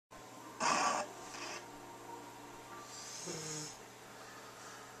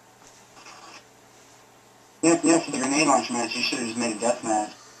Yeah, for the grenade launcher match, you should have just made a death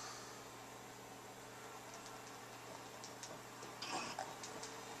match.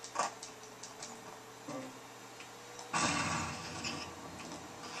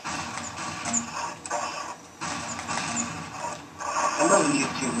 I love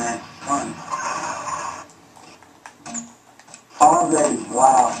YouTube, man. It's fun. Already,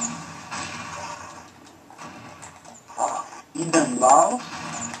 wow. You done lost?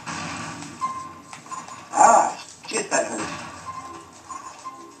 Ah, shit, that hurt.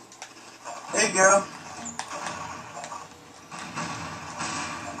 There you go.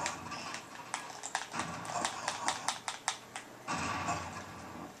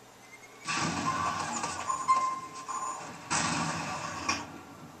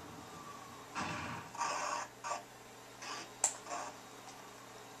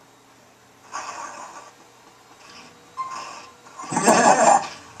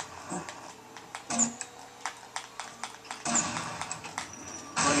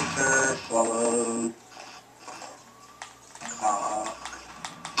 Waiter, swallow, cock.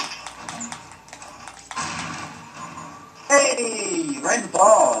 Hey, right in the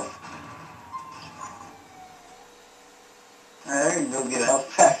ball. There you go, get a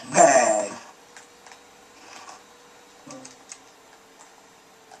health pack bag.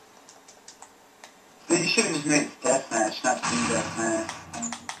 Dude, you should have just made a deathmatch, not team deathmatch.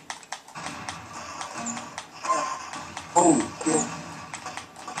 Oh, shit.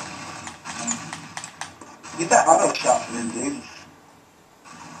 Get that auto shot for them, dude.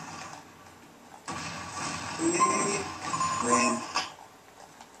 Ran.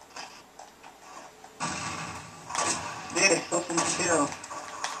 Yeah, still some kill.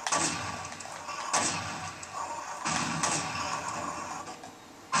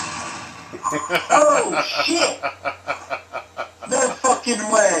 Oh, shit! No fucking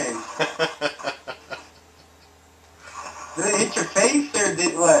way! Did it hit your face, or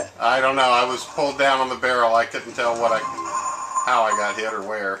did what? I don't know. I was pulled down on the barrel. I couldn't tell how I got hit or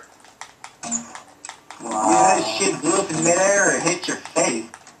where. Wow. Yeah, that shit blew up in midair or hit your face.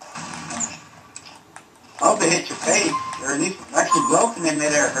 I hope it hit your face, or at least actually blow up in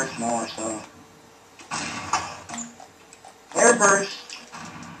midair hurts more, so. Airburst.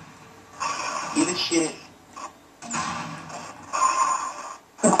 Eat a shit.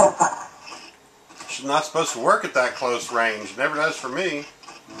 It's not supposed to work at that close range. Never does for me.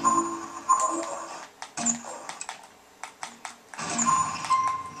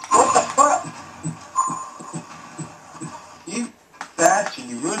 What the fuck? You bastard,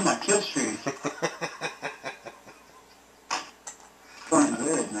 you ruined my kill streak. Going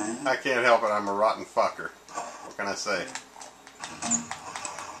good, man. I can't help it. I'm a rotten fucker. What can I say?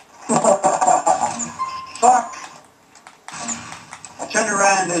 Fuck! I turned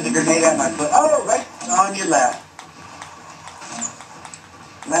around and there's a grenade at my foot. Oh, right on your lap.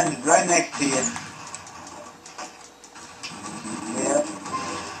 Landed right next to you. Yep.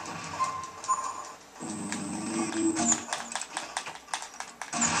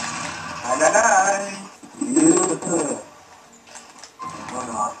 Die.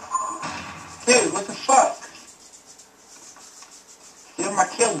 Dude, what the fuck? Steal my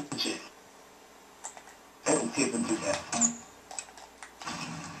kill shit. Hate when people do that.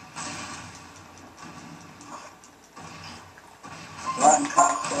 Rotten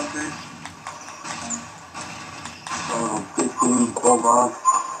cocksuckers. Oh, 15, 12 off.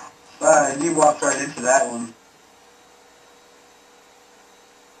 You walked right into that one.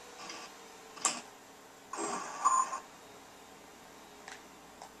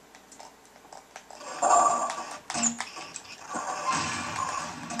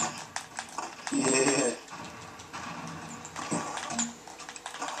 Yeah.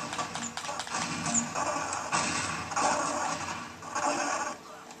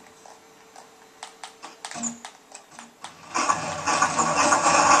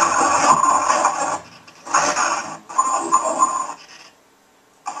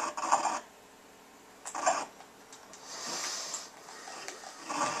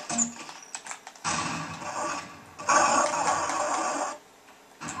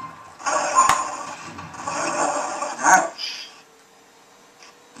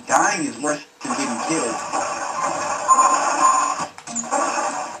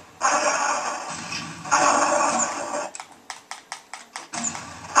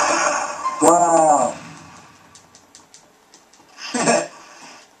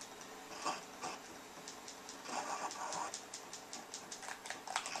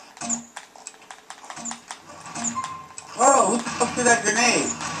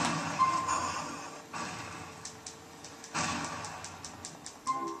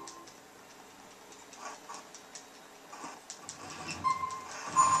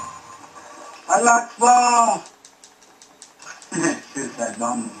 Socks ball! Suicide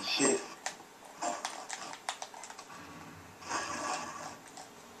bomb and shit.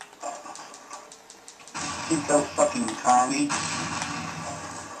 He's so fucking commie.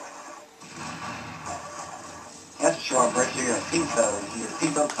 That's for sure, Brett. You're a pinto. You're a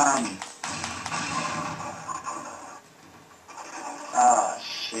pinto commie. Ah,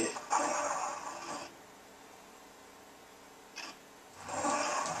 shit.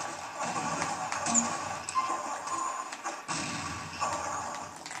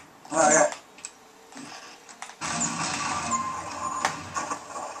 Oh, yeah.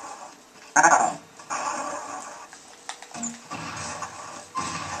 Ow.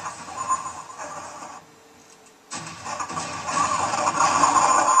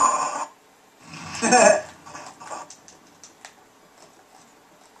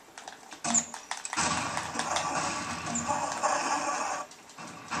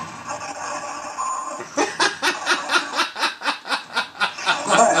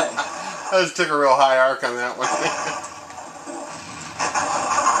 I just took a real high arc on that one.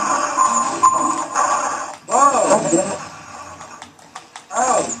 Whoa!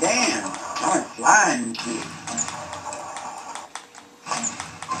 Oh, damn. I'm flying and shit.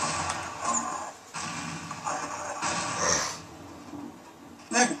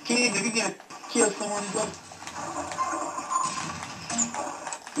 Never kid, if you're gonna kill someone, look.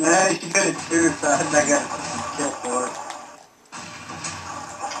 Nah, you gotta suicide. I got a kill for it.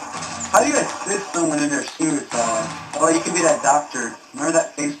 How do you assist someone in their suicide? Oh, you can be that doctor. Remember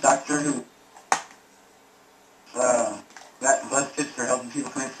that famous doctor who, got busted for helping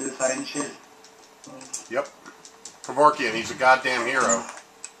people commit suicide and shit? Yep. Kevorkian, he's a goddamn hero.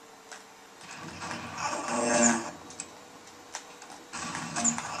 Yeah.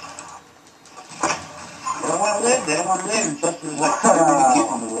 They don't want to live. They don't want to live. And plus there's like 2 million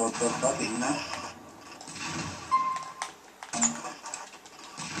people in the world, so fuck it, you know?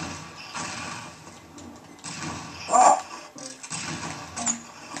 Wow.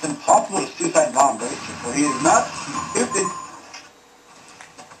 It's impossible to suicide bomb, right? Or he is not